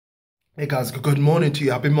Hey guys, good morning to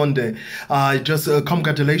you. Happy Monday. Just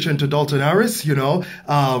congratulations to Dalton Harris,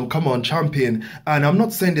 come on, champion. And I'm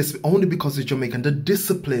not saying this only because he's Jamaican. The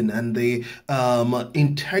discipline and the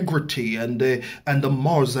integrity and the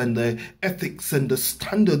morals and the ethics and the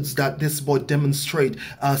standards that this boy demonstrate.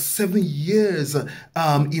 7 years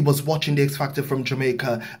he was watching the X Factor from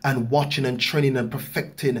Jamaica and watching and training and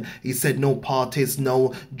perfecting. He said no parties,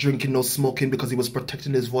 no drinking, no smoking because he was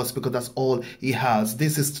protecting his voice because that's all he has.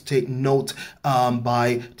 This is to take note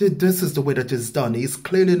this is the way that it's done. He's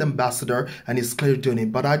clearly an ambassador and he's clearly doing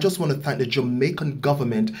it. But I just want to thank the Jamaican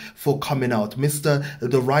government for coming out.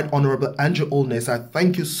 The Right Honorable Andrew Holness, I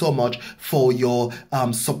thank you so much for your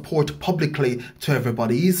support publicly to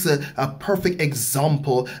everybody. He's a perfect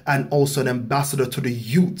example and also an ambassador to the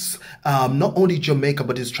youths, not only Jamaica,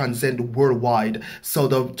 but he's transcended worldwide. So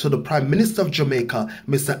to the Prime Minister of Jamaica,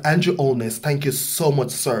 Mr. Andrew Holness, thank you so much,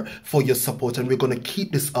 sir, for your support. And we're going to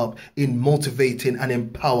keep this up in motivating and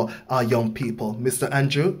empower our young people. Mr.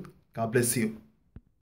 Andrew, God bless you.